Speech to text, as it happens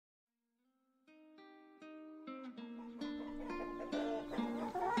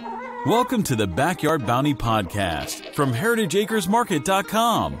Welcome to the Backyard Bounty Podcast from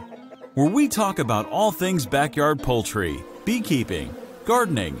heritageacresmarket.com, where we talk about all things backyard poultry, beekeeping,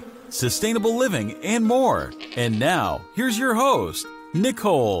 gardening, sustainable living, and more. And now, here's your host,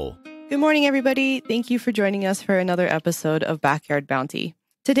 Nicole. Good morning, everybody. Thank you for joining us for another episode of Backyard Bounty.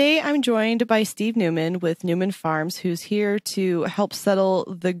 Today, I'm joined by Steve Neumann with Neumann Farms, who's here to help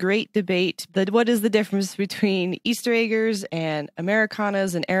settle the great debate that what is the difference between Easter Eggers and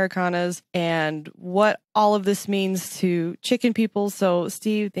Ameraucanas and Araucanas, and what all of this means to chicken people. So,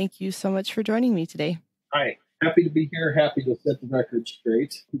 Steve, thank you so much for joining me today. Hi, happy to be here. Happy to set the record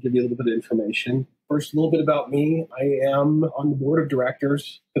straight and give you a little bit of information. First, a little bit about me. I am on the board of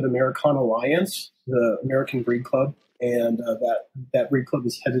directors for the Ameraucana Alliance, the American Breed Club. And that breed club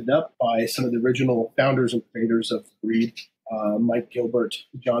is headed up by some of the original founders and creators of the breed, Mike Gilbert,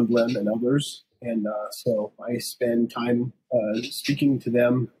 John Blim, and others. And so I spend time speaking to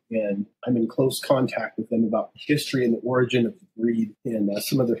them, and I'm in close contact with them about the history and the origin of the breed and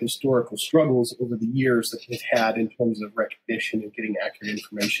some of their historical struggles over the years that they've had in terms of recognition and getting accurate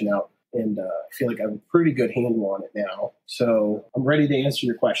information out. And I feel like I have a pretty good handle on it now. So I'm ready to answer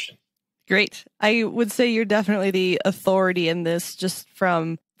your question. Great. I would say you're definitely the authority in this just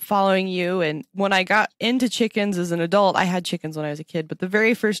from following you. And when I got into chickens as an adult, I had chickens when I was a kid, but the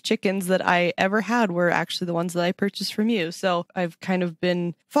very first chickens that I ever had were actually the ones that I purchased from you. So I've kind of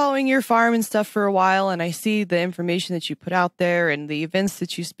been following your farm and stuff for a while, and I see the information that you put out there and the events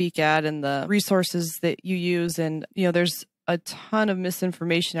that you speak at and the resources that you use. And, you know, there's a ton of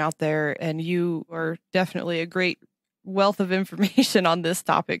misinformation out there, and you are definitely a great wealth of information on this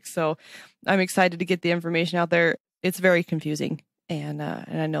topic. So I'm excited to get the information out there. It's very confusing, and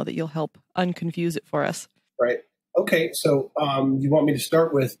I know that you'll help unconfuse it for us. Right. Okay. So you want me to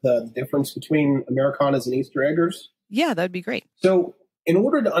start with the difference between Ameraucanas and Easter Eggers? Yeah, that'd be great. So in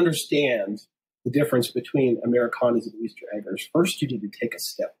order to understand the difference between Ameraucanas and Easter Eggers, first you need to take a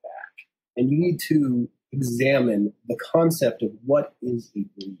step back, and you need to examine the concept of what is a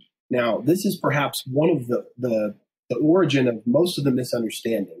breed. Now, this is perhaps one of the origin of most of the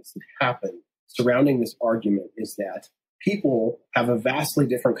misunderstandings that happen surrounding this argument is that people have a vastly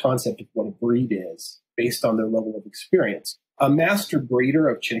different concept of what a breed is based on their level of experience. A master breeder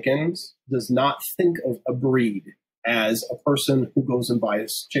of chickens does not think of a breed as a person who goes and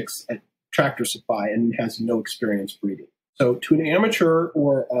buys chicks at Tractor Supply and has no experience breeding. So to an amateur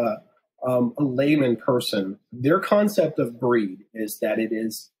or a layman person, their concept of breed is that it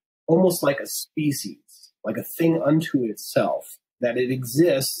is almost like a species, like a thing unto itself, that it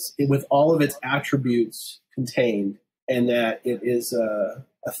exists with all of its attributes contained, and that it is a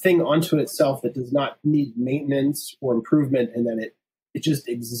thing unto itself that does not need maintenance or improvement, and that it just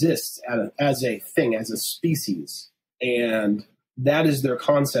exists as a thing, as a species. And that is their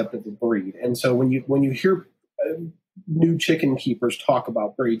concept of the breed. And so when you hear new chicken keepers talk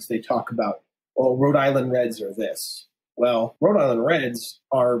about breeds, they talk about, well, Rhode Island Reds are this. Well, Rhode Island Reds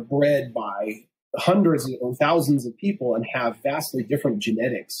are bred by hundreds or thousands of people and have vastly different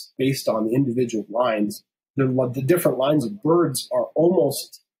genetics based on the individual lines. The different lines of birds are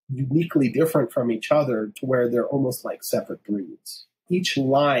almost uniquely different from each other to where they're almost like separate breeds. Each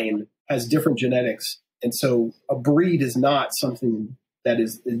line has different genetics, and so a breed is not something that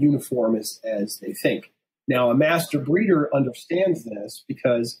is as uniform as they think. Now, a master breeder understands this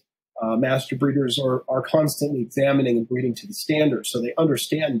because master breeders are constantly examining and breeding to the standard, so they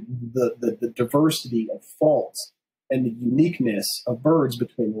understand the diversity of faults and the uniqueness of birds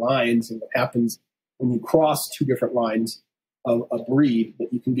between lines and what happens when you cross two different lines of a breed,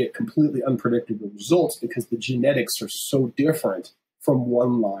 that you can get completely unpredictable results because the genetics are so different from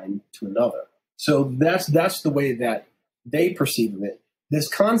one line to another. So that's the way that they perceive it. This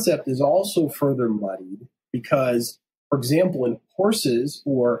concept is also further muddied because, for example, in horses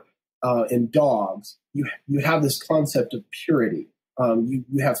or in dogs, you have this concept of purity. You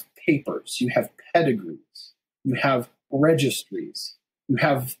have papers, you have pedigrees, you have registries, you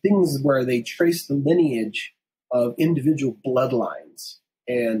have things where they trace the lineage of individual bloodlines,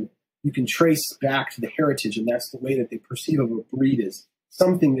 and you can trace back to the heritage, and that's the way that they perceive of a breed is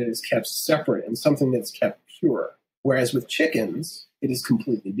something that is kept separate and something that's kept pure. Whereas with chickens, it is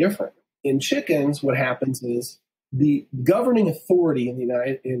completely different. In chickens, what happens is the governing authority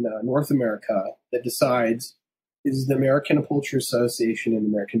in North America that decides is the American Poultry Association and the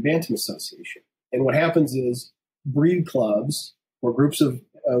American Bantam Association. And what happens is breed clubs or groups of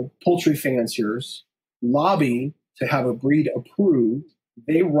poultry fanciers lobby to have a breed approved.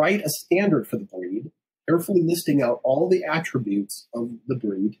 They write a standard for the breed, carefully listing out all the attributes of the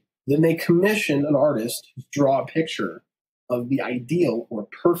breed. Then they commission an artist to draw a picture of the ideal or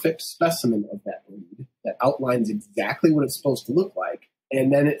perfect specimen of that breed that outlines exactly what it's supposed to look like.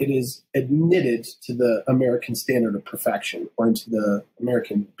 And then it is admitted to the American standard of perfection, or into the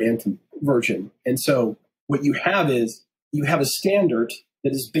American Bantam version. And so what you have is you have a standard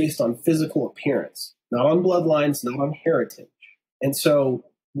that is based on physical appearance, not on bloodlines, not on heritage. And so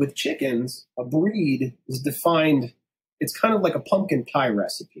with chickens, a breed is defined, it's kind of like a pumpkin pie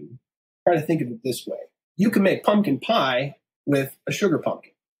recipe. Try to think of it this way. You can make pumpkin pie with a sugar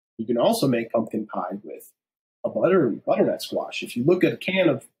pumpkin. You can also make pumpkin pie with a butternut squash. If you look at a can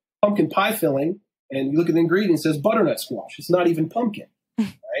of pumpkin pie filling and you look at the ingredients, it says butternut squash. It's not even pumpkin,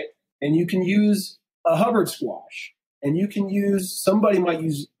 right? And you can use a Hubbard squash, and you can use, somebody might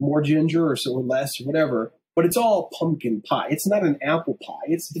use more ginger or so or less or whatever, but it's all pumpkin pie. It's not an apple pie.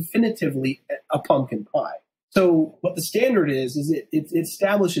 It's definitively a pumpkin pie. So what the standard is it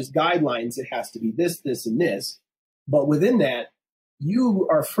establishes guidelines. It has to be this, this, and this. But within that, you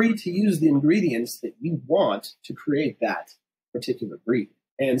are free to use the ingredients that you want to create that particular breed.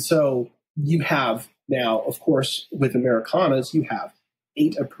 And so you have now, of course, with Ameraucanas, you have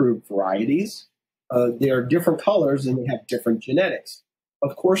 8 approved varieties. They are different colors and they have different genetics.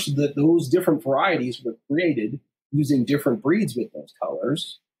 Of course, those different varieties were created using different breeds with those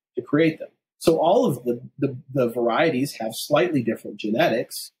colors to create them. So all of the varieties have slightly different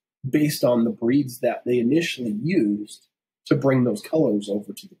genetics based on the breeds that they initially used to bring those colors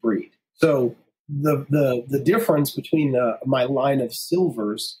over to the breed. So the difference between my line of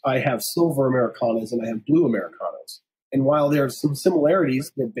silvers, I have silver Ameraucanas and I have blue Ameraucanas. And while there are some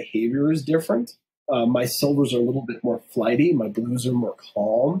similarities, their behavior is different. My silvers are a little bit more flighty. My blues are more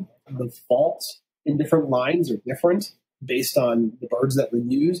calm. The faults in different lines are different based on the birds that were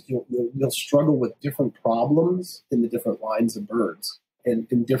used. You'll struggle with different problems in the different lines of birds and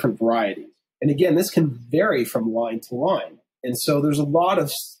in different varieties. And again, this can vary from line to line. And so there's a lot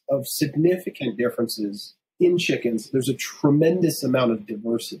of significant differences in chickens. There's a tremendous amount of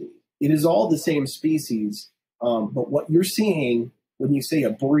diversity. It is all the same species, but what you're seeing when you say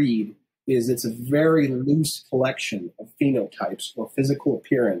a breed is it's a very loose collection of phenotypes or physical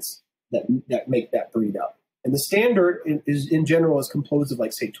appearance that make that breed up. And the standard is in general is composed of,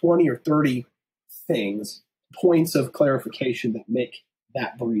 like, say, 20 or 30 things, points of clarification that make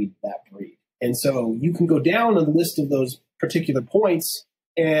that breed that breed. And so you can go down a list of those particular points,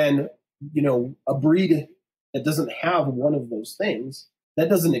 and, you know, a breed that doesn't have one of those things, that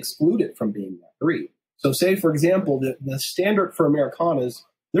doesn't exclude it from being that breed. So say, for example, the standard for Ameraucanas,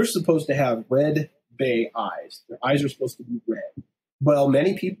 they're supposed to have red bay eyes. Their eyes are supposed to be red. Well,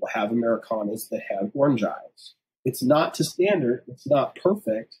 many people have Ameraucanas that have orange eyes. It's not to standard. It's not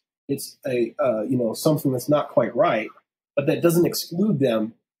perfect. It's something that's not quite right, but that doesn't exclude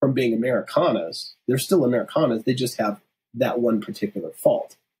them from being Ameraucanas. They're still Ameraucanas. They just have that one particular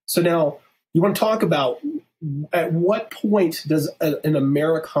fault. So now you want to talk about, at what point does an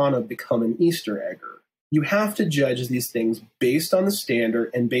Ameraucana become an Easter Egger? You have to judge these things based on the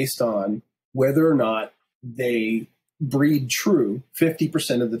standard and based on whether or not they breed true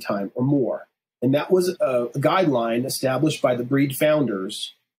 50% of the time or more. And that was a guideline established by the breed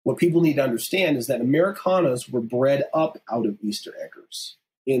founders. What people need to understand is that Ameraucanas were bred up out of Easter Eggers.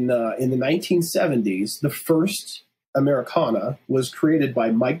 In the 1970s, the first Ameraucana was created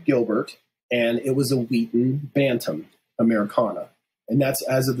by Mike Gilbert, and it was a Wheaton Bantam Ameraucana. And that's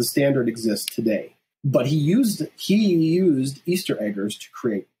as of the standard exists today. But he used Easter Eggers to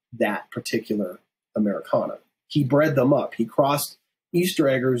create that particular Ameraucana. He bred them up. He crossed Easter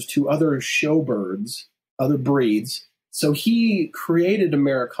Eggers to other show birds, other breeds. So he created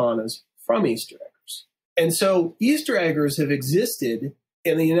Ameraucanas from Easter Eggers. And so Easter Eggers have existed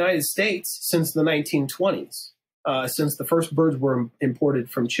in the United States since the 1920s, since the first birds were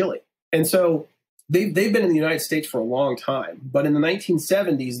imported from Chile. And so they've been in the United States for a long time. But in the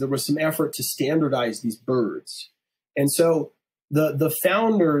 1970s, there was some effort to standardize these birds. And so the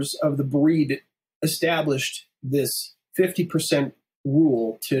founders of the breed established this 50%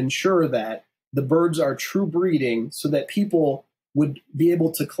 rule to ensure that the birds are true breeding, so that people would be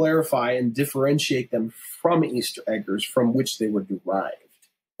able to clarify and differentiate them from Easter Eggers, from which they were derived.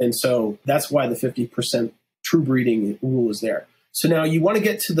 And so that's why the 50% true breeding rule is there. So now you want to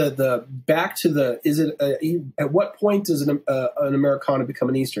get to at what point does an Ameraucana become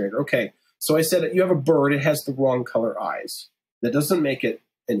an Easter Egger? Okay, so I said you have a bird, it has the wrong color eyes. That doesn't make it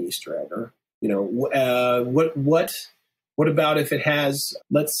an Easter Egger. You know, what about if it has,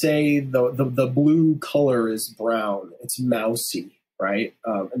 let's say the blue color is brown, it's mousy, right?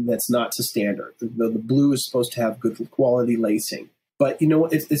 And that's not to standard. The blue is supposed to have good quality lacing. But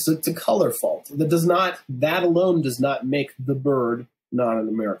it's a color fault. That alone does not make the bird not an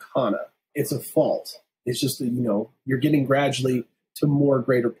Americana. It's a fault. It's just that, you're getting gradually to more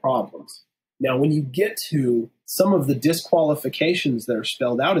greater problems. Now, when you get to some of the disqualifications that are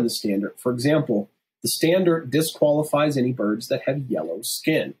spelled out in the standard, for example, the standard disqualifies any birds that have yellow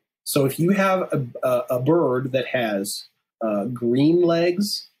skin. So if you have a bird that has green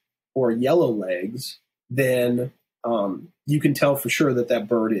legs or yellow legs, then you can tell for sure that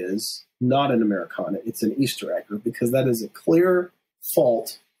bird is not an Americana. It's an Easter Egger, because that is a clear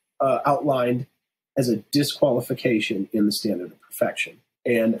fault outlined as a disqualification in the standard of perfection.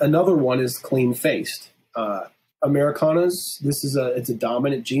 And another one is clean-faced. Americanas, it's a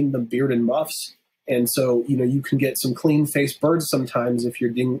dominant gene, the beard and muffs. And so, you can get some clean-faced birds sometimes if you're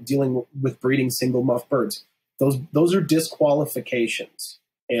dealing with breeding single muff birds. Those are disqualifications.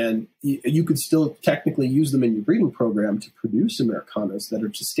 And you could still technically use them in your breeding program to produce Americanas that are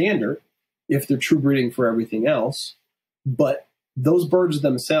to standard if they're true breeding for everything else. But those birds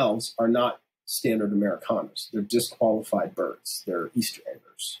themselves are not standard Americanas. They're disqualified birds. They're Easter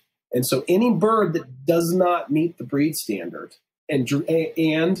Eggers. And so any bird that does not meet the breed standard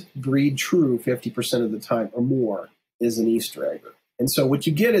and breed true 50% of the time or more is an Easter Egger. And so what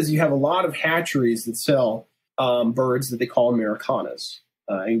you get is you have a lot of hatcheries that sell birds that they call Americanas.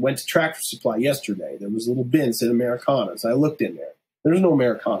 I went to Tractor Supply yesterday. There was a little bin that said Americanas. I looked in there. There's no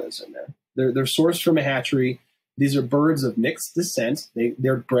Americanas in there. They're sourced from a hatchery. These are birds of mixed descent.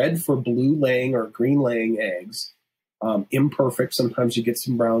 They're bred for blue laying or green laying eggs. Imperfect. Sometimes you get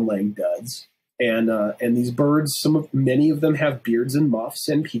some brown laying duds. And these birds, many of them have beards and muffs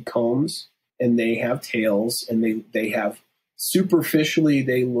and peak combs, and they have tails, and they have superficially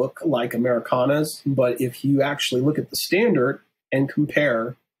they look like Americanas. But if you actually look at the standard and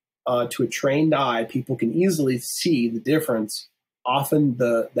compare to a trained eye, people can easily see the difference. Often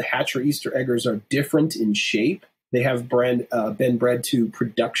the hatchery Easter Eggers are different in shape. They have been bred to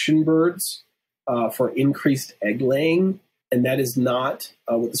production birds for increased egg laying, and that is not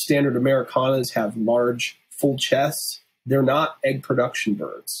what the standard Americanas have large, full chests. They're not egg production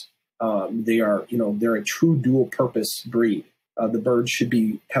birds. They're a true dual purpose breed. The birds should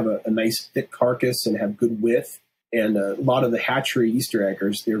have a nice thick carcass and have good width. And a lot of the hatchery Easter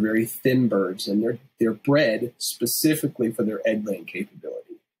Eggers, they're very thin birds, and they're bred specifically for their egg laying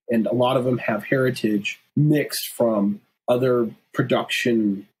capability. And a lot of them have heritage mixed from other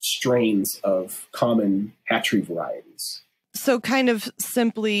production strains of common hatchery varieties. So kind of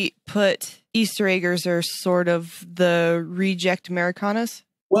simply put, Easter Eggers are sort of the reject Americanas?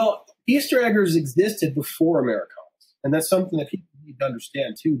 Well, Easter Eggers existed before Americanas. And that's something that people need to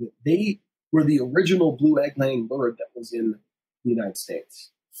understand, too, that they were the original blue egg-laying bird that was in the United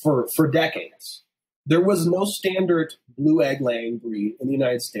States for decades. There was no standard blue egg-laying breed in the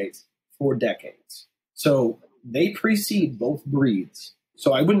United States for decades. So they precede both breeds.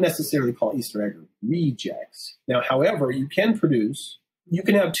 So I wouldn't necessarily call Easter Egger rejects. Now, however, you can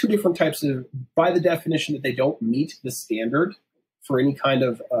have two different types of, by the definition that they don't meet the standard for any kind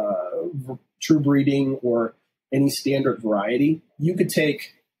of true breeding or any standard variety. You could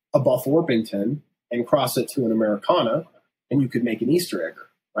take a Buff Orpington and cross it to an Americana, and you could make an Easter Egger,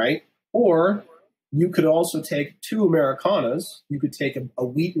 right? Or you could also take two Americanas. You could take a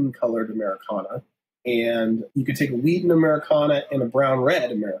Wheaton-colored Americana, and you could take a Wheaton Americana and a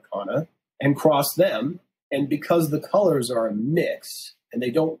brown-red Americana and cross them. And because the colors are a mix and they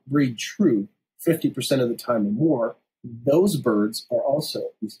don't breed true 50% of the time or more, those birds are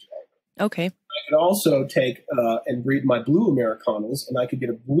also Easter Egger. Okay. I could also take and breed my blue Americanas, and I could get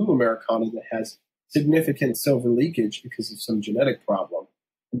a blue Americana that has significant silver leakage because of some genetic problem.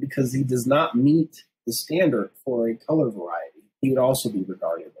 And because he does not meet the standard for a color variety, he would also be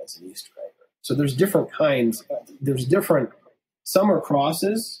regarded as an Easter Egger. So there's different kinds. Some are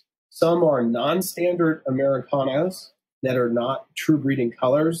crosses, some are non-standard Americanas that are not true breeding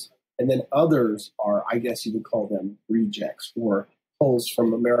colors, and then others are, I guess you would call them rejects or pulls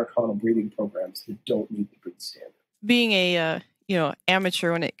from Americana breeding programs that don't meet the breed standard. Being a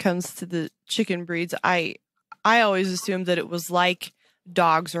amateur when it comes to the chicken breeds, I always assumed that it was like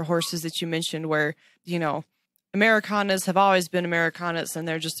dogs or horses that you mentioned, where Americanas have always been Americanas and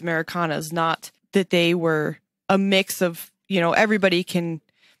they're just Americanas, not that they were a mix of everybody can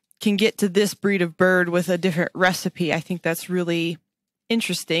get to this breed of bird with a different recipe. I think that's really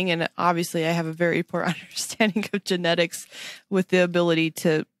interesting, and obviously I have a very poor understanding of genetics with the ability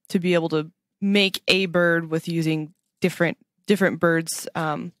to be able to make a bird with using different birds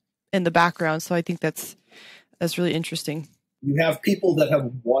in the background. So I think that's really interesting. You have people that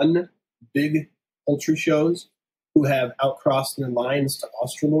have won big poultry shows who have outcrossed their lines to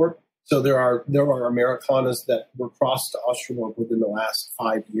Australorp. So there are Ameraucanas that were crossed to Australorp within the last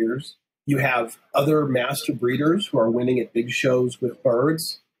 5 years. You have other master breeders who are winning at big shows with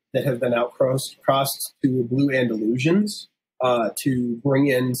birds that have been crossed to blue Andalusians to bring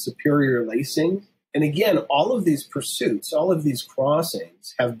in superior lacing. And again, all of these pursuits, all of these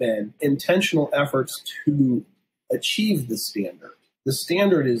crossings have been intentional efforts to achieve the standard. The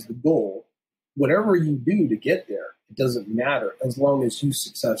standard is the goal. Whatever you do to get there, it doesn't matter as long as you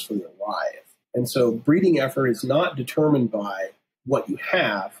successfully arrive. And so breeding effort is not determined by what you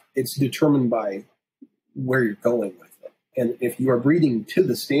have. It's determined by where you're going with it. And if you are breeding to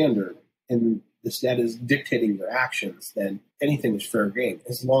the standard and that is dictating your actions, then anything is fair game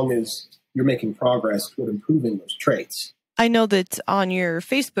as long as you're making progress toward improving those traits. I know that on your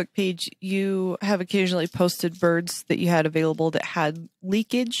Facebook page, you have occasionally posted birds that you had available that had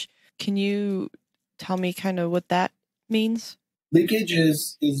leakage. Can you tell me kind of what that means? Leakage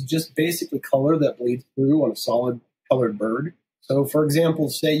is just basically color that bleeds through on a solid colored bird. So, for example,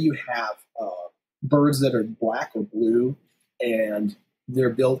 say you have birds that are black or blue, and they're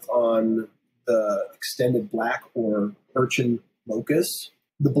built on the extended black or urchin locus.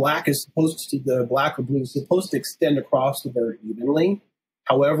 The black or blue is supposed to extend across the bird evenly.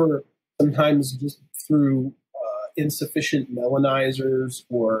 However, sometimes just through insufficient melanizers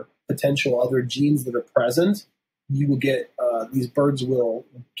or potential other genes that are present, you will get these birds will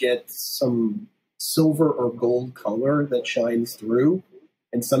get some silver or gold color that shines through,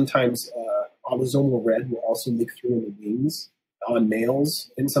 and sometimes autosomal red will also leak through in the wings on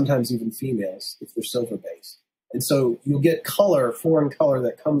males, and sometimes even females if they're silver based. And so you'll get color, foreign color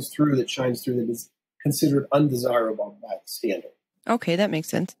that comes through, that shines through, that is considered undesirable by the standard. Okay, that makes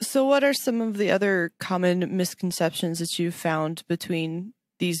sense. So what are some of the other common misconceptions that you've found between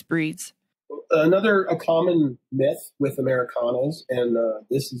these breeds? A common myth with Ameraucanas, and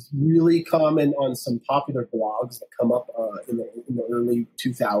this is really common on some popular blogs that come up in the early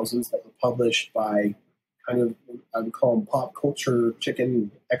 2000s that were published by kind of, I would call them pop culture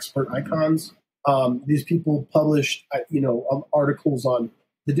chicken expert icons. These people published, articles on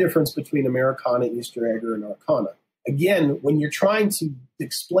the difference between Ameraucana, Easter Egger, and Araucana. Again, when you're trying to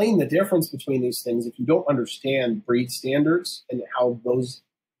explain the difference between these things, if you don't understand breed standards and how those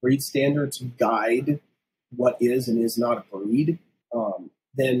breed standards guide what is and is not a breed,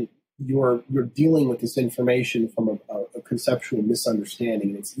 then you're dealing with this information from a conceptual misunderstanding,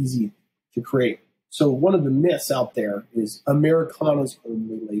 and it's easy to create. So one of the myths out there is Ameraucanas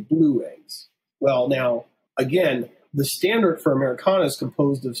only lay blue eggs. Well, now, again, the standard for Ameraucana is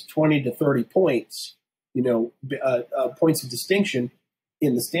composed of 20 to 30 points, points of distinction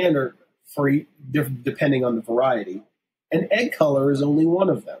in the standard depending on the variety. And egg color is only one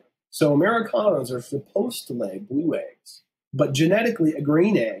of them. So Ameraucanas are supposed to lay blue eggs, but genetically a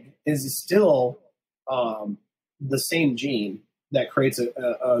green egg is still the same gene that creates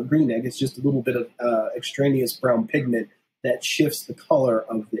a green egg. It's just a little bit of extraneous brown pigment that shifts the color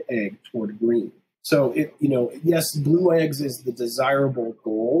of the egg toward green. So yes, blue eggs is the desirable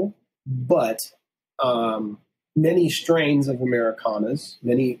goal, but many strains of Ameraucanas,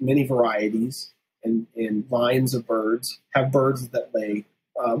 many varieties and lines of birds have birds that lay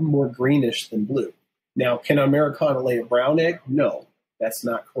more greenish than blue. Now, can Ameraucana lay a brown egg? No, that's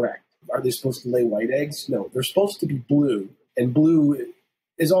not correct. Are they supposed to lay white eggs? No, they're supposed to be blue, and blue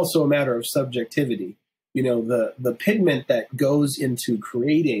is also a matter of subjectivity. The pigment that goes into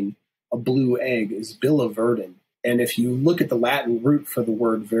creating a blue egg is biliverdin, and if you look at the Latin root for the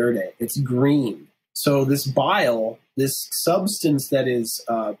word verde, it's green. So this bile, this substance that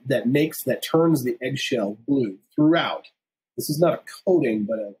turns the eggshell blue throughout. This is not a coating,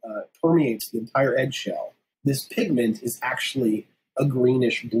 but it permeates the entire eggshell. This pigment is actually a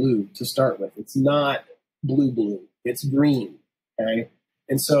greenish blue to start with. It's not blue. It's green. Okay,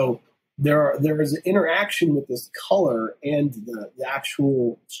 and so there is an interaction with this color and the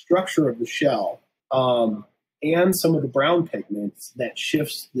actual structure of the shell, and some of the brown pigments that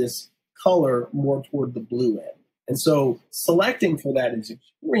shifts this color more toward the blue end. And so selecting for that is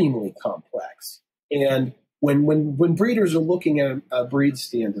extremely complex. And when breeders are looking at a breed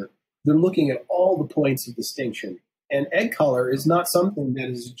standard, they're looking at all the points of distinction. And egg color is not something that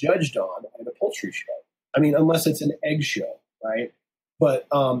is judged on at a poultry show. I mean, unless it's an egg show, right? But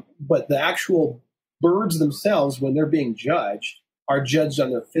the actual birds themselves, when they're being judged, are judged on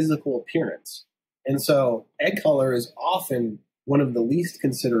their physical appearance. And so egg color is often one of the least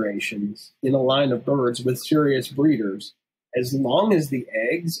considerations in a line of birds with serious breeders. As long as the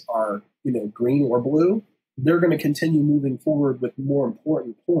eggs are, green or blue, they're going to continue moving forward with more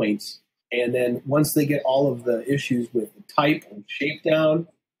important points And then once they get all of the issues with the type and shape down,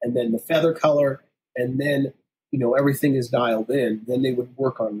 and then the feather color, and then, everything is dialed in, then they would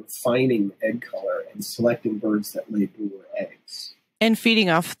work on refining egg color and selecting birds that lay bluer eggs. And feeding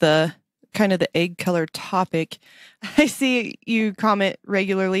off the kind of the egg color topic, I see you comment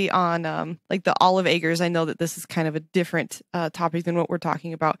regularly on like the olive eggers. I know that this is kind of a different topic than what we're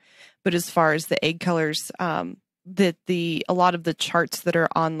talking about, but as far as the egg colors, that a lot of the charts that are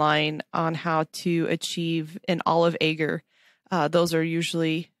online on how to achieve an olive egger, those are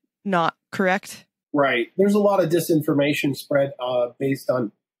usually not correct. Right. There's a lot of disinformation spread based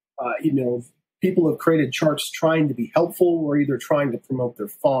on, people have created charts trying to be helpful, or either trying to promote their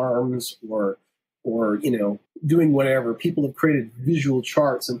farms or doing whatever. People have created visual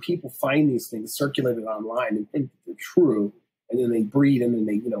charts, and people find these things circulated online and think they're true, and then they breed, and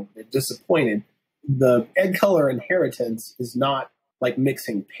then they're disappointed. The egg color inheritance is not like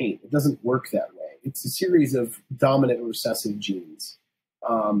mixing paint. It doesn't work that way. It's a series of dominant and recessive genes.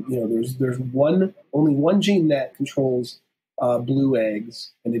 There's only one gene that controls blue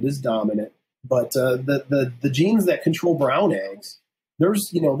eggs, and it is dominant. But the genes that control brown eggs,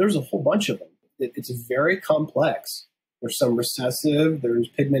 there's a whole bunch of them. It's very complex. There's some recessive. There's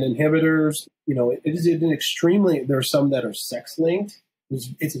pigment inhibitors. It is an extremely. There are some that are sex linked.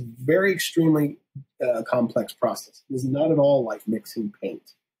 It's a very extremely complex process. It's not at all like mixing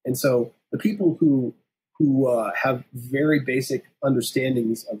paint. And so the people who have very basic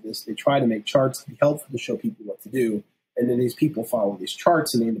understandings of this, they try to make charts to be helpful to show people what to do. And then these people follow these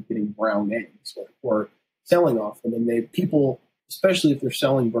charts and they end up getting brown eggs or selling off them. And people, especially if they're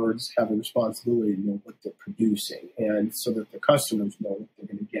selling birds, have a responsibility to know what they're producing, and so that the customers know what they're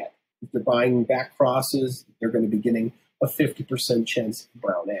going to get. If they're buying back crosses, they're going to be getting a 50% chance of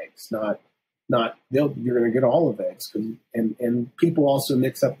brown eggs, you're going to get olive eggs. And people also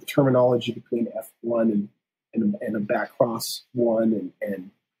mix up the terminology between F1 and a back cross one.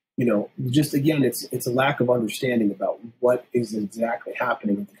 And just again, it's a lack of understanding about what is exactly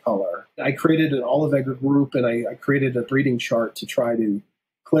happening with the color. I created an olive egger group, and I created a breeding chart to try to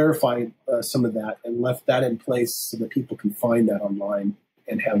clarify some of that, and left that in place so that people can find that online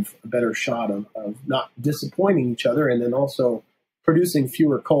and have a better shot of not disappointing each other, and then also producing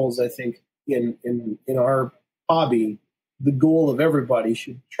fewer culls. I think in our hobby, the goal of everybody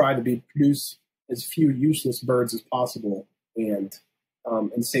should try to produce as few useless birds as possible, and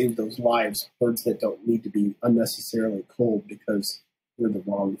save those lives, birds that don't need to be unnecessarily culled because they're the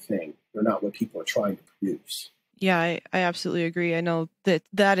wrong thing. They're not what people are trying to produce. Yeah, I absolutely agree. I know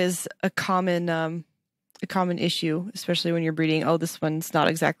that is a common issue, especially when you're breeding. Oh, this one's not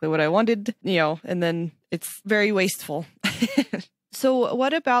exactly what I wanted, and then it's very wasteful. So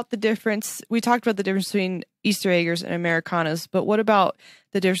what about the difference? We talked about the difference between Easter Eggers and Ameraucanas, but what about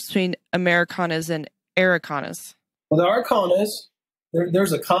the difference between Ameraucanas and Araucanas? Well, the Araucanas,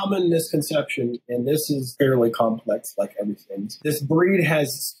 there's a common misconception, and this is fairly complex like everything. This breed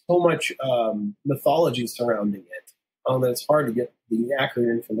has so much mythology surrounding it that it's hard to get the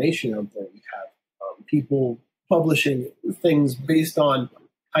accurate information out there. You have people publishing things based on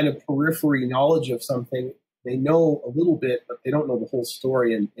kind of periphery knowledge of something. They know a little bit, but they don't know the whole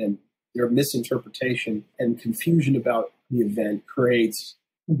story, and their misinterpretation and confusion about the event creates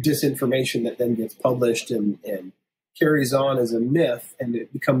disinformation that then gets published and carries on as a myth, and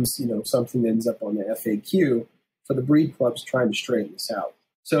it becomes something that ends up on the FAQ for the breed clubs trying to straighten this out.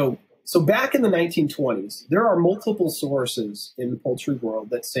 So back in the 1920s, there are multiple sources in the poultry world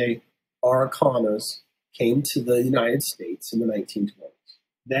that say Araucanas came to the United States in the 1920s.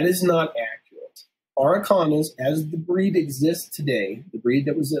 That is not accurate. Araucanas, as the breed exists today, the breed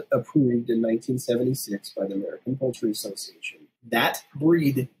that was approved in 1976 by the American Poultry Association, that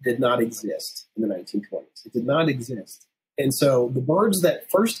breed did not exist in the 1920s. It did not exist. And so the birds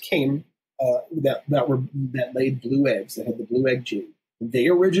that first came that laid blue eggs, that had the blue egg gene, they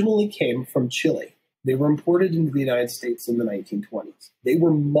originally came from Chile. They were imported into the United States in the 1920s. They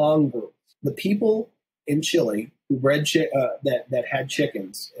were mongrels. The people in Chile who bred that had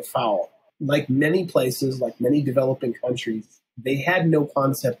chickens, fowl, like many places, like many developing countries, they had no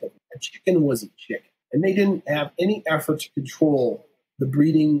concept of a chicken was a chicken. And they didn't have any effort to control the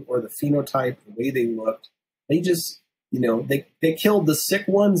breeding or the phenotype, the way they looked. They just, they killed the sick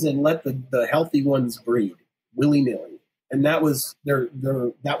ones and let the healthy ones breed willy-nilly. And that was their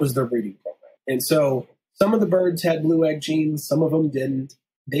breeding program. And so some of the birds had blue egg genes, some of them didn't.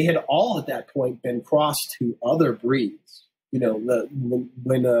 They had all at that point been crossed to other breeds. When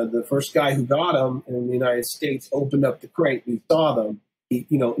the first guy who got them in the United States opened up the crate and saw them, he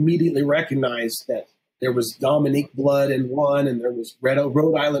immediately recognized that There was Dominique blood in one, and there was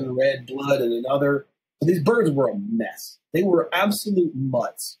Rhode Island red blood in another. So these birds were a mess. They were absolute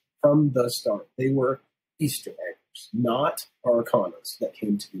mutts from the start. They were Easter Eggers, not Araucanas that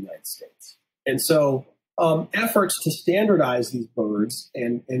came to the United States. And so efforts to standardize these birds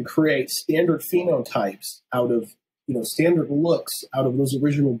and create standard phenotypes out of, standard looks out of those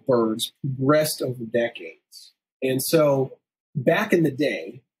original birds progressed over decades. And so back in the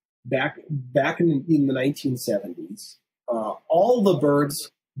day, back in the 1970s, all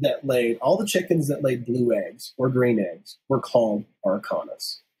the chickens that laid blue eggs or green eggs were called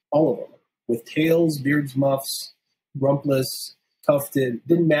Araucanas. All of them, with tails, beards, muffs, rumpless, tufted,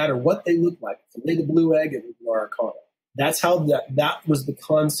 didn't matter what they looked like. If they laid a blue egg, it was an Araucana. That's how that was the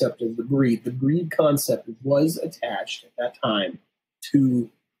concept of the breed. The breed concept was attached at that time to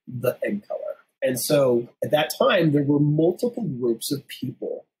the egg color. And so at that time, there were multiple groups of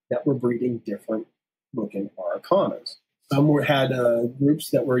people that were breeding different looking Araucanas. Some had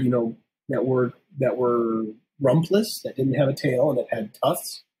groups that were, that were rumpless, that didn't have a tail and that had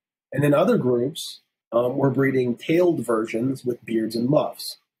tufts. And then other groups were breeding tailed versions with beards and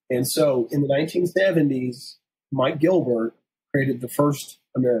muffs. And so in the 1970s, Mike Gilbert created the first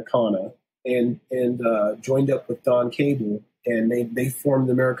Ameraucana and joined up with Don Cable, and they formed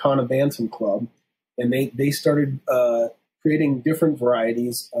the Ameraucana Bantam Club, and they started creating different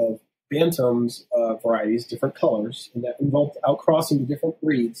varieties of bantams, varieties, different colors, and that involved outcrossing the different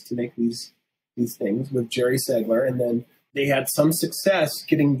breeds to make these things with Jerry Segler. And then they had some success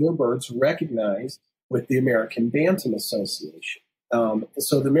getting their birds recognized with the American Bantam Association.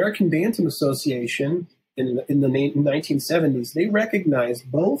 So the American Bantam Association in the 1970s, they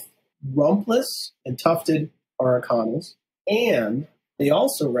recognized both rumpless and tufted Araucanas, and they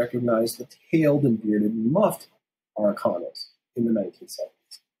also recognized the tailed and bearded and muffed Araucanas in the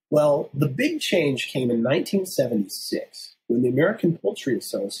 1970s. Well, the big change came in 1976 when the American Poultry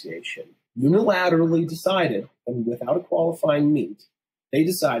Association unilaterally decided, and without a qualifying meet, they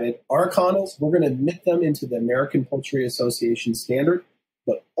decided Araucanas, we're going to admit them into the American Poultry Association standard,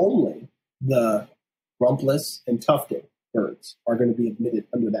 but only the rumpless and tufted birds are going to be admitted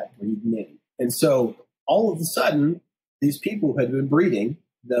under that breed name. And so all of a sudden, these people who had been breeding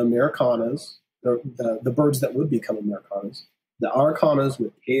the Ameraucanas, the birds that would become Ameraucanas, the Araucanas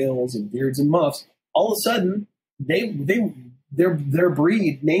with tails and beards and muffs, all of a sudden, their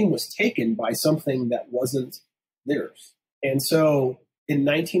breed name was taken by something that wasn't theirs. And so in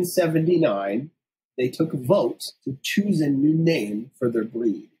 1979, they took a vote to choose a new name for their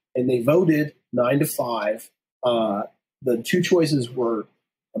breed. And they voted 9-5. The two choices were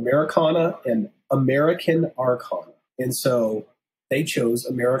Ameraucana and American Araucana. And so they chose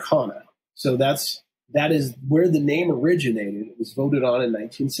Ameraucana. So that is where the name originated. It was voted on in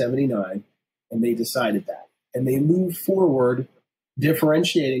 1979, and they decided that. And they moved forward,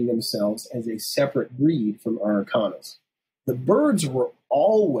 differentiating themselves as a separate breed from Araucanas. The birds were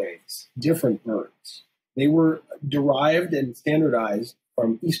always different birds. They were derived and standardized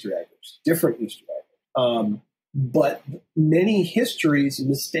from Easter Eggers, different Easter Eggers. But many histories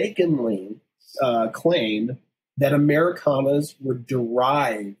mistakenly claim that Ameraucanas were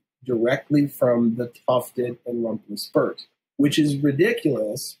derived directly from the tufted and rumpless birds, which is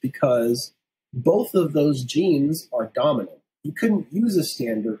ridiculous because both of those genes are dominant. You couldn't use a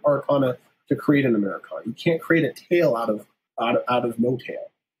standard Araucana to create an Ameraucana. You can't create a tail out of no tail.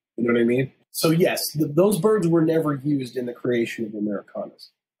 You know what I mean? So yes, those birds were never used in the creation of Ameraucanas.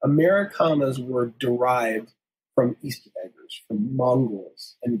 Ameraucanas were derived from Easter Eggers, from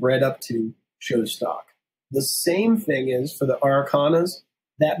mongrels, and bred up to show stock. The same thing is for the Araucanas.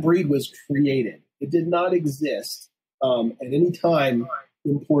 That breed was created. It did not exist at any time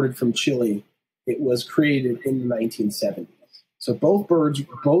imported from Chile. It was created in the 1970s. So both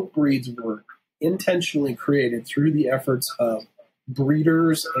breeds were intentionally created through the efforts of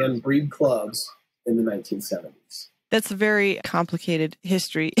breeders and breed clubs in the 1970s. That's a very complicated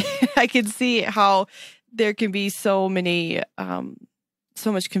history. I can see how there can be so many,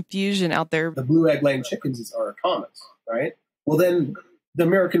 so much confusion out there. The blue egg laying chickens is Araucanas, right? Well, then the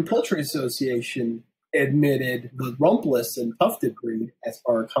American Poultry Association admitted the rumpless and tufted breed as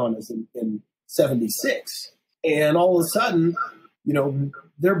Araucanas in 76. And all of a sudden,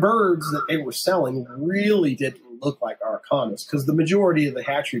 their birds that they were selling really didn't look like Araucanas because the majority of the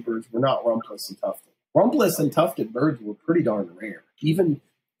hatchery birds were not rumpless and tufted. Rumpless and tufted birds were pretty darn rare, even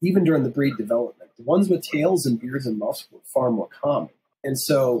during the breed development. The ones with tails and beards and muffs were far more common. And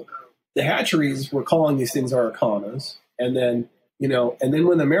so the hatcheries were calling these things Araucanas. And then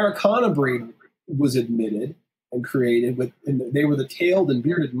when the Ameraucana breed was admitted and created, and they were the tailed and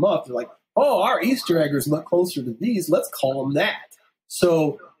bearded muff, they're like, oh, our Easter eggers look closer to these. Let's call them that.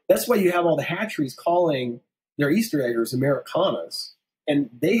 So that's why you have all the hatcheries calling their Easter eggers Ameraucanas. And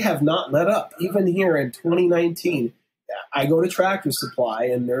they have not let up. Even here in 2019, I go to Tractor Supply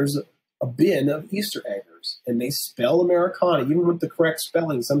and there's a bin of Easter eggers. And they spell Ameraucana, even with the correct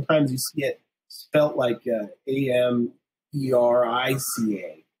spelling. Sometimes you see it spelled like America.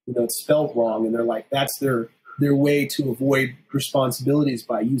 It's spelled wrong. And they're like, that's their way to avoid responsibilities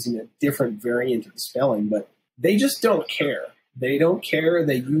by using a different variant of the spelling. But they just don't care. They don't care.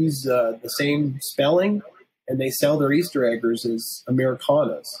 They use the same spelling, and they sell their Easter eggers as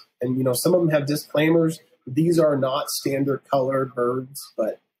Ameraucanas. And, some of them have disclaimers. These are not standard colored birds,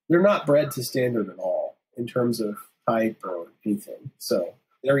 but they're not bred to standard at all in terms of type or anything. So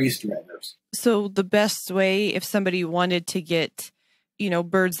they're Easter eggers. So the best way, if somebody wanted to get,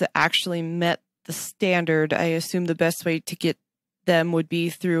 birds that actually met the standard, I assume the best way to get them would be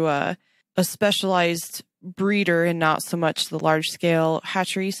through a specialized breeder and not so much the large scale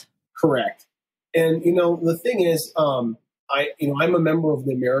hatcheries. Correct. And, the thing is, I'm a member of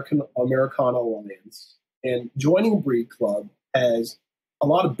the Ameraucana Alliance, and joining a breed club has a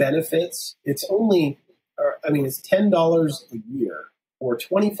lot of benefits. It's it's $10 a year or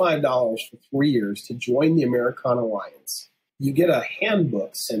 $25 for 3 years to join the Ameraucana Alliance. You get a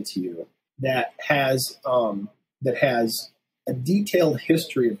handbook sent to you that has a detailed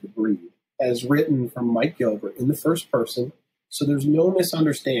history of the breed, as written from Mike Gilbert in the first person, so there's no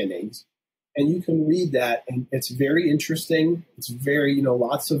misunderstandings. And you can read that, and it's very interesting. It's very,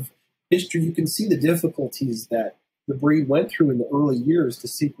 lots of history. You can see the difficulties that the breed went through in the early years to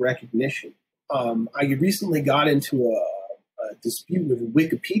seek recognition. I recently got into a dispute with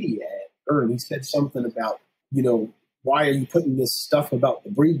Wikipedia, and he said something about, why are you putting this stuff about the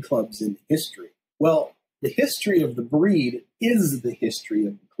breed clubs in history? Well, the history of the breed is the history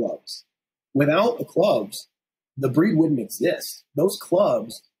of the clubs. Without the clubs, the breed wouldn't exist. Those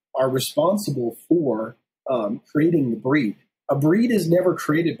clubs are responsible for creating the breed. A breed is never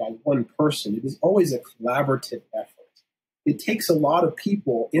created by one person. It is always a collaborative effort. It takes a lot of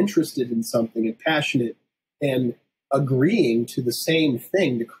people interested in something and passionate and agreeing to the same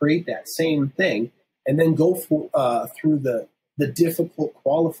thing to create that same thing, and then go through the difficult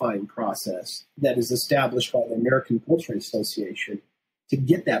qualifying process that is established by the American Poultry Association to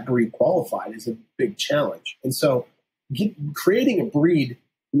get that breed qualified is a big challenge. And so creating a breed,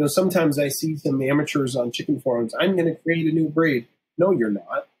 sometimes I see some amateurs on chicken forums, I'm going to create a new breed. No, you're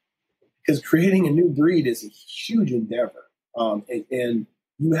not. Because creating a new breed is a huge endeavor. And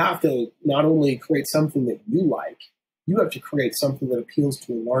you have to not only create something that you like, you have to create something that appeals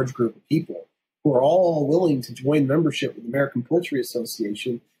to a large group of people who are all willing to join membership with the American Poultry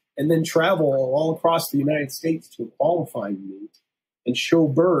Association and then travel all across the United States to a qualifying meet and show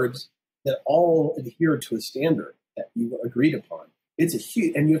birds that all adhere to a standard that you agreed upon. It's a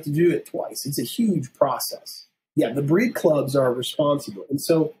huge, and you have to do it twice. It's a huge process. Yeah, the breed clubs are responsible. And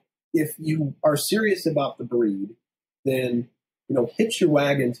so if you are serious about the breed, then, hitch your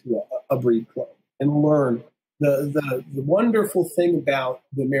wagon to a breed club and learn. The wonderful thing about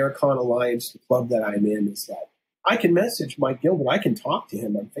the Ameraucana Alliance, the club that I'm in, is that I can message Mike Gilbert. I can talk to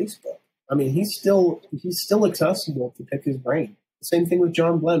him on Facebook. I mean, he's still accessible to pick his brain. The same thing with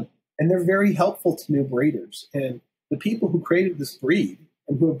John Glenn. And they're very helpful to new breeders. And the people who created this breed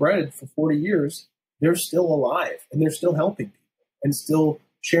and who have bred it for 40 years, they're still alive and they're still helping people and still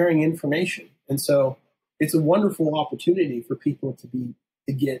sharing information. And so it's a wonderful opportunity for people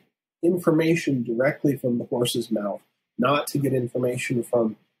to get information directly from the horse's mouth, not to get information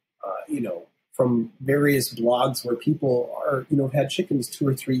from, from various blogs where people are, have had chickens 2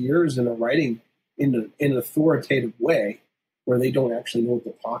 or 3 years and are writing in an authoritative way where they don't actually know what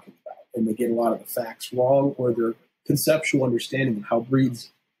they're talking about. And they get a lot of the facts wrong, or their conceptual understanding of how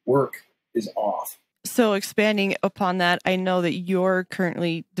breeds work is off. So expanding upon that, I know that you're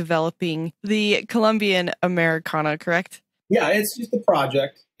currently developing the Colombian Ameraucana, correct? Yeah, it's just a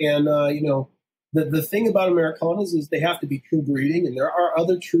project. And, the thing about Ameraucanas is they have to be true breeding, and there are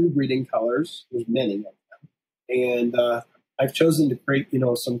other true breeding colors. There's many of them. And I've chosen to create,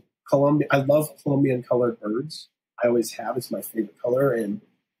 some Colombian. I love Colombian colored birds. I always have. It's my favorite color. And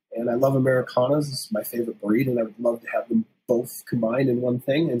I love Ameraucanas. It's my favorite breed, and I would love to have them both combined in one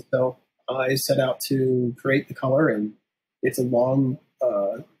thing. And so I set out to create the color, and it's a long,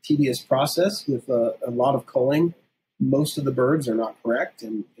 tedious process with a lot of culling. Most of the birds are not correct,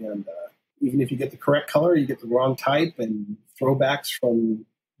 and even if you get the correct color, you get the wrong type and throwbacks from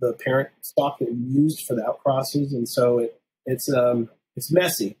the parent stock that you used for the outcrosses, and so it's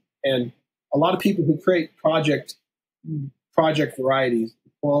messy. And a lot of people who create project varieties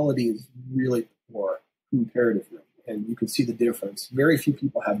quality is really poor comparatively, and you can see the difference. Very few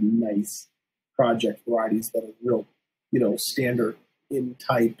people have nice project varieties that are real, standard in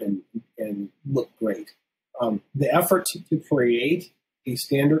type and look great. The effort to create a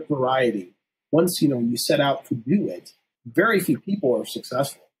standard variety, once you set out to do it, very few people are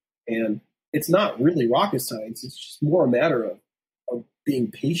successful. And it's not really rocket science. It's just more a matter of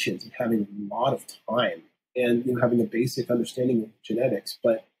being patient and having a lot of time and having a basic understanding of genetics.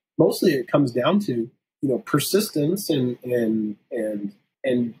 But mostly it comes down to persistence and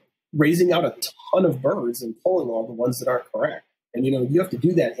raising out a ton of birds and pulling all the ones that aren't correct. And you have to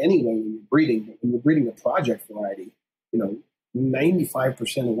do that anyway when you're breeding. But when you're breeding a project variety,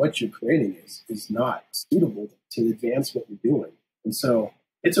 95% of what you're creating is not suitable to advance what you're doing. And so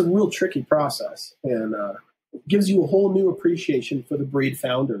it's a real tricky process, and it gives you a whole new appreciation for the breed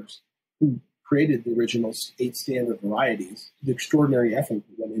founders who created the original 8 standard varieties, the extraordinary effort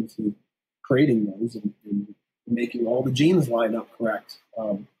that went into creating those and making all the genes line up correct.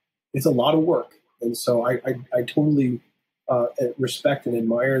 It's a lot of work. And so I totally respect and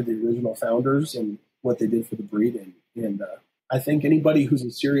admire the original founders and what they did for the breed. And I think anybody who's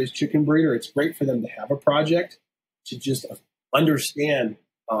a serious chicken breeder, it's great for them to have a project to just understand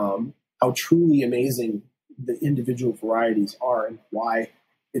how truly amazing the individual varieties are and why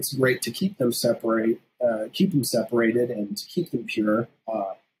it's great to keep them separated and to keep them pure,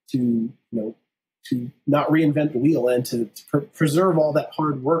 to not reinvent the wheel and to preserve all that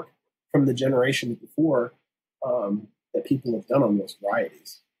hard work from the generation before that people have done on those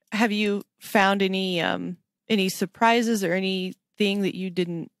varieties. Have you found any surprises or anything that you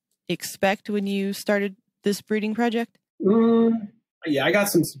didn't expect when you started this breeding project? Yeah, I got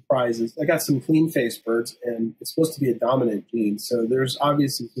some surprises. I got some clean-faced birds, and it's supposed to be a dominant gene. So there's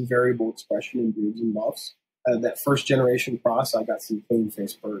obviously some variable expression in breeds and buffs. That first generation cross, I got some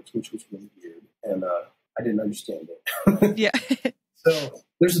clean-faced birds, which was really weird, and I didn't understand it. Yeah. So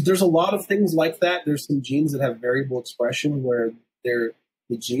there's a lot of things like that. There's some genes that have variable expression where the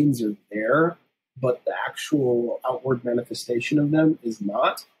genes are there, but the actual outward manifestation of them is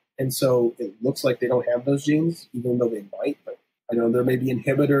not. And so it looks like they don't have those genes, even though they might. But I know there may be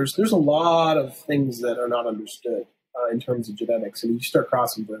inhibitors. There's a lot of things that are not understood in terms of genetics. And you start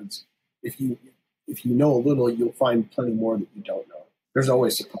crossing birds, if you know a little, you'll find plenty more that you don't know. There's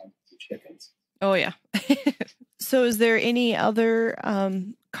always surprises in chickens. Oh, yeah. So is there any other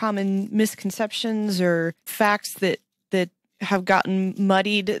common misconceptions or facts that have gotten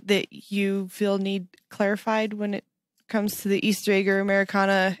muddied that you feel need clarified when it comes to the Easter Egger,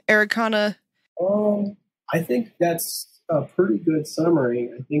 Araucana? I think that's a pretty good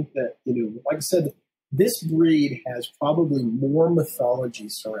summary. I think that, like I said, this breed has probably more mythology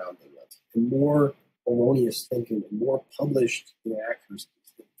surrounding it and more erroneous thinking and more published inaccuracies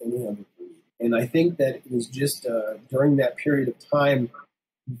than any other breed. And I think that it was just during that period of time,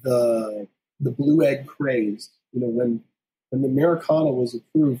 the blue egg craze, when the Ameraucana was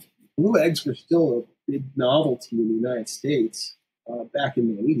approved, blue eggs were still a big novelty in the United States back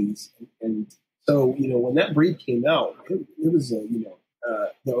in the 80s. And so, when that breed came out, it was, the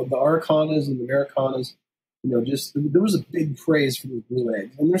Araucanas and the Ameraucanas, there was a big craze for the blue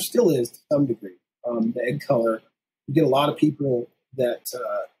eggs. And there still is to some degree. The egg color, you get a lot of people that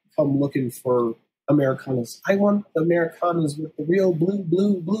come looking for Ameraucanas. I want the Ameraucanas with the real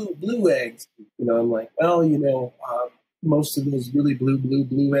blue eggs. I'm like, well, most of those really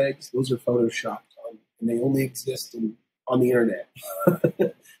blue eggs, those are photoshopped and they only exist on the internet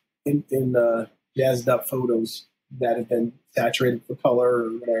in jazzed up photos that have been saturated for color or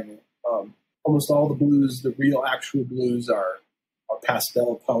whatever. Almost all the blues, the real actual blues are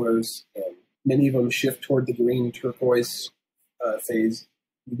pastel colors, and many of them shift toward the green turquoise phase.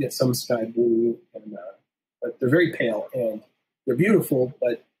 You get some sky blue, but they're very pale and they're beautiful,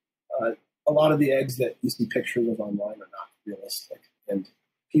 but a lot of the eggs that you see pictures of online are not realistic. And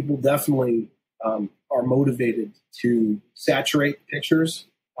people definitely are motivated to saturate pictures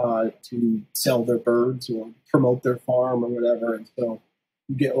to sell their birds or promote their farm or whatever. And so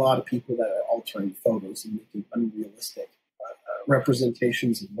you get a lot of people that are altering photos and making unrealistic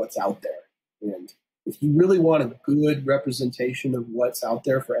representations of what's out there. And if you really want a good representation of what's out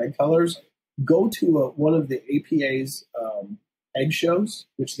there for egg colors, go to one of the APA's egg shows,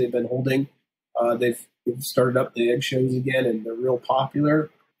 which they've been holding. They've started up the egg shows again, and they're real popular.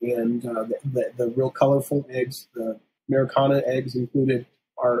 And the real colorful eggs, the Ameraucana eggs included,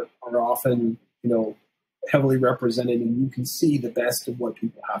 are often, heavily represented, and you can see the best of what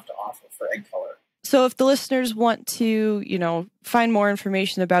people have to offer for egg color. So if the listeners want to, find more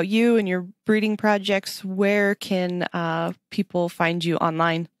information about you and your breeding projects, where can people find you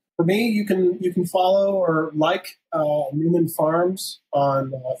online? For me, you can follow or like Neumann Farms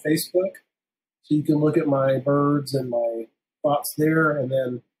on Facebook. So you can look at my birds and my thoughts there. And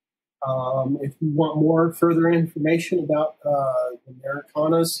then if you want more further information about the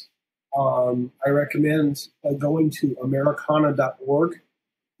Ameraucanas, I recommend going to Ameraucana.org.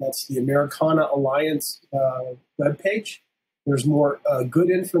 That's the Ameraucana Alliance webpage. There's more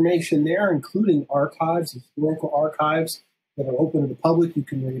good information there, including archives, historical archives that are open to the public. You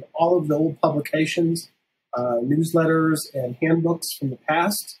can read all of the old publications, newsletters, and handbooks from the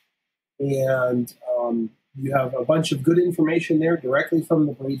past. And you have a bunch of good information there directly from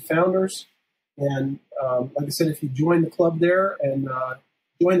the breed founders. And like I said, if you join the club there and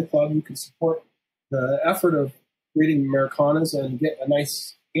join the club, you can support the effort of breeding Ameraucanas and get a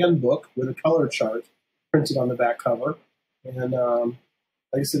nice handbook with a color chart printed on the back cover. And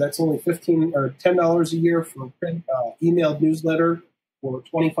like I said, that's only $15 or $10 a year for a print, emailed newsletter, or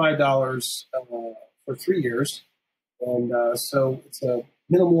 $25 for 3 years. And so it's a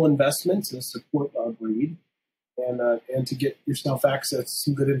minimal investment to support our breed, and to get yourself access to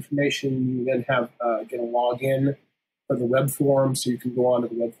some good information. You then have get a login for the web forum, so you can go onto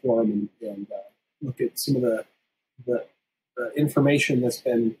the web forum and look at some of the information that's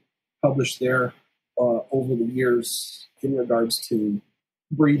been published there over the years in regards to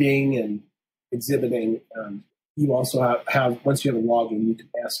breeding and exhibiting. You also have once you have a login, you can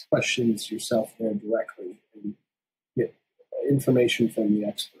ask questions yourself there directly and get information from the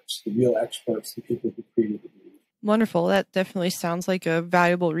experts, the real experts, the people who created the breed. Wonderful. That definitely sounds like a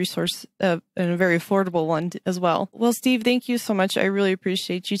valuable resource and a very affordable one as well. Well, Steve, thank you so much. I really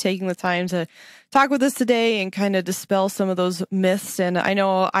appreciate you taking the time to talk with us today and kind of dispel some of those myths. And I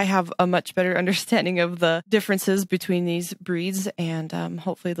know I have a much better understanding of the differences between these breeds, and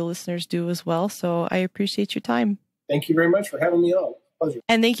hopefully the listeners do as well. So I appreciate your time. Thank you very much for having me on. Pleasure.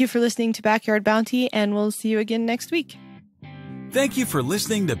 And thank you for listening to Backyard Bounty, and we'll see you again next week. Thank you for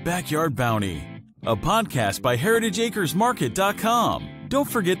listening to Backyard Bounty, a podcast by heritageacresmarket.com. Don't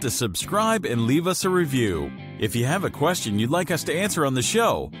forget to subscribe and leave us a review. If you have a question you'd like us to answer on the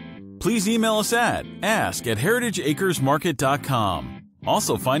show, please email us at ask@heritageacresmarket.com.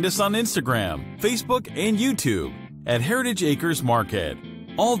 Also find us on Instagram, Facebook, and YouTube at Heritage Acres Market.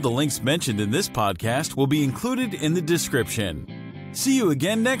 All the links mentioned in this podcast will be included in the description. See you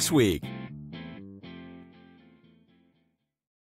again next week.